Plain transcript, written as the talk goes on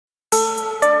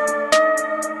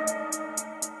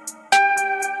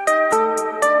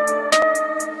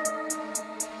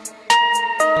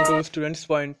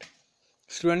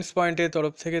Students পয়েন্টের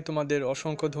তরফ থেকে তোমাদের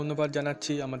অসংখ্য ধন্যবাদ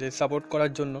জানাচ্ছি আমাদের সাপোর্ট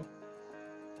করার জন্য।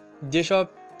 যেসব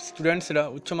স্টুডেন্টসরা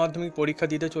উচ্চ মাধ্যমিক পরীক্ষা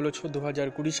দিতে চলেছো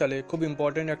 2020 সালে, খুব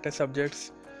ইম্পর্ট্যান্ট একটা সাবজেক্টস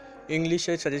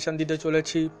ইংলিশে সাজেশান দিতে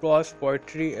চলেছি। প্রস,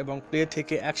 পোয়েট্রি এবং প্লে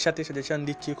থেকে একসাথে সাজেশান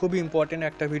দিচ্ছি। খুবই ইম্পর্ট্যান্ট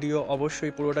একটা ভিডিও,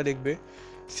 অবশ্যই পুরোটা দেখবে।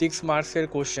 6 মার্কসের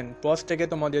কোশ্চেন, প্রস থেকে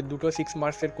তোমাদের 2 6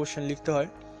 মার্কসের কোশ্চেন লিখতে হয়,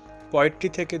 পোয়েট্রি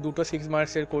থেকে 2 6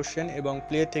 মার্কসের কোশ্চেন এবং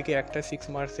প্লে থেকে একটা 6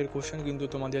 মার্কসের কোশ্চেন কিন্তু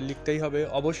তোমাদের লিখতেই হবে।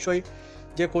 অবশ্যই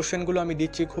যে কোশ্চেনগুলো আমি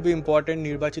দিচ্ছি খুবই ইম্পর্ট্যান্ট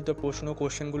নির্বাচিত প্রশ্ন,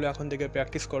 কোশ্চেনগুলো এখন থেকে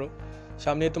প্র্যাকটিস করো।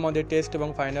 সামনে তোমাদের টেস্ট এবং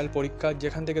ফাইনাল পরীক্ষা,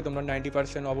 যেখান থেকে তোমরা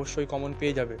 90% অবশ্যই কমন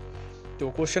পেয়ে যাবে। তো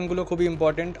কোশ্চেনগুলো খুবই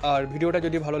ইম্পর্ট্যান্ট। আর ভিডিওটা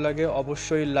যদি ভালো লাগে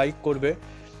অবশ্যই লাইক করবে,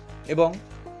 এবং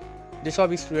যেসব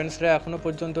স্টুডেন্টসরা এখনও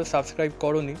পর্যন্ত সাবস্ক্রাইব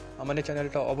করোনি আমাদের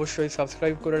চ্যানেলটা অবশ্যই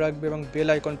সাবস্ক্রাইব করে রাখবে এবং বেল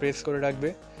আইকন প্রেস করে রাখবে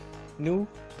নিউ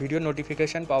ভিডিও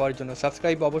নোটিফিকেশান পাওয়ার জন্য।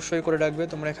 সাবস্ক্রাইব অবশ্যই করে রাখবে।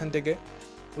 তোমরা এখান থেকে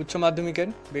উচ্চ মাধ্যমিকের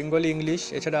বেঙ্গলি, ইংলিশ,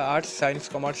 এছাড়া আর্টস, সায়েন্স,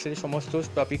 কমার্সের সমস্ত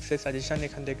টপিক্সের সাজেশান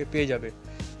এখান থেকে পেয়ে যাবে।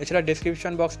 এছাড়া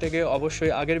ডেসক্রিপশন বক্স থেকে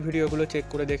অবশ্যই আগের ভিডিওগুলো চেক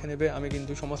করে দেখে নেবে, আমি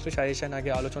কিন্তু সমস্ত সাজেশান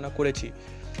আগে আলোচনা করেছি।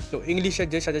 তো ইংলিশের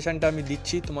যে সাজেশানটা আমি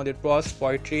দিচ্ছি তোমাদের প্রস,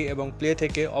 পোয়েট্রি এবং প্লে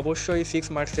থেকে অবশ্যই 6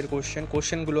 মার্কসের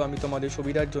কোশ্চেনগুলো আমি তোমাদের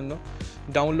সুবিধার জন্য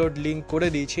ডাউনলোড লিঙ্ক করে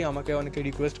দিয়েছি। আমাকে অনেকে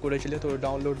রিকোয়েস্ট করেছিলে, তো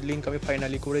ডাউনলোড লিঙ্ক আমি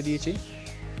ফাইনালি করে দিয়েছি।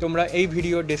 তোমরা এই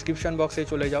ভিডিও ডেসক্রিপশন বক্সে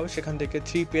চলে যাও, সেখান থেকে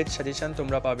 3 পেজ সাজেশান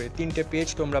তোমরা পাবে। 3টে পেজ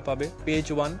তোমরা পাবে, পেজ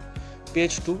 1,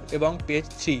 পেজ 2 এবং পেজ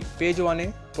 3। পেজ 1-এ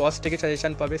প্রস থেকে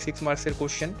সাজেশান পাবে 6 মার্কসের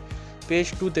কোশ্চেন, পেজ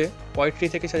 2-তে পোয়েট্রি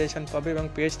থেকে সাজেশান পাবে এবং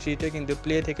পেজ 3-তে কিন্তু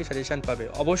প্লে থেকে সাজেশান পাবে।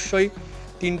 অবশ্যই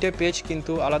 3টে পেজ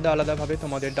কিন্তু আলাদা আলাদাভাবে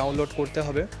তোমাদের ডাউনলোড করতে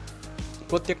হবে।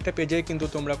 প্রত্যেকটা পেজেই কিন্তু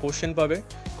তোমরা কোশ্চেন পাবে,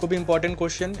 খুব ইম্পর্টেন্ট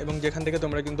কোশ্চেন, এবং যেখান থেকে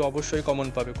তোমরা কিন্তু অবশ্যই কমন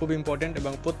পাবে, খুব ইম্পর্টেন্ট।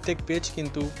 এবং প্রত্যেক পেজ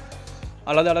কিন্তু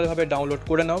আলাদা আলাদাভাবে ডাউনলোড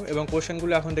করে নাও এবং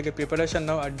কোশ্চেনগুলো এখন থেকে প্রিপারেশান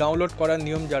নাও। আর ডাউনলোড করার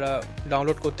নিয়ম, যারা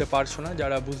ডাউনলোড করতে পারছো না,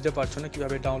 যারা বুঝতে পারছো না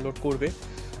কীভাবে ডাউনলোড করবে,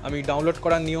 আমি ডাউনলোড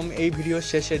করার নিয়ম এই ভিডিওর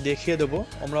শেষে দেখিয়ে দেবো।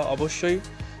 আমরা অবশ্যই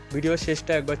ভিডিওর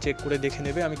শেষটা একবার চেক করে দেখে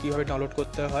নেবে, আমি কীভাবে ডাউনলোড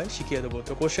করতে হয় শিখিয়ে দেবো।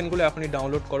 তো কোশ্চেনগুলো এখনই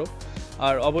ডাউনলোড করো,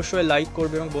 আর অবশ্যই লাইক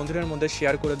করবে এবং বন্ধুদের মধ্যে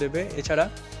শেয়ার করে দেবে। এছাড়া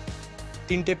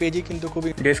 3টে পেজই কিন্তু খুবই,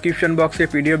 ডেসক্রিপশন বক্সে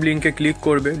পিডিএফ লিঙ্কে ক্লিক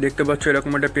করবে, দেখতে পাচ্ছ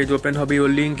এরকম একটা পেজ ওপেন হবে।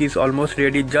 Your link is almost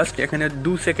ready, just এখানে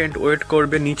 2 সেকেন্ড ওয়েট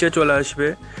করবে, নিচে চলে আসবে,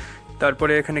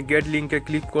 তারপরে এখানে গেট লিঙ্কে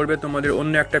ক্লিক করবে, তোমাদের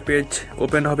অন্য একটা পেজ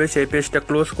ওপেন হবে, সেই পেজটা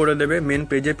ক্লোজ করে দেবে। মেন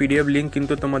পেজে পিডিএফ লিঙ্ক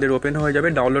কিন্তু তোমাদের ওপেন হয়ে যাবে,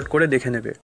 ডাউনলোড করে দেখে নেবে।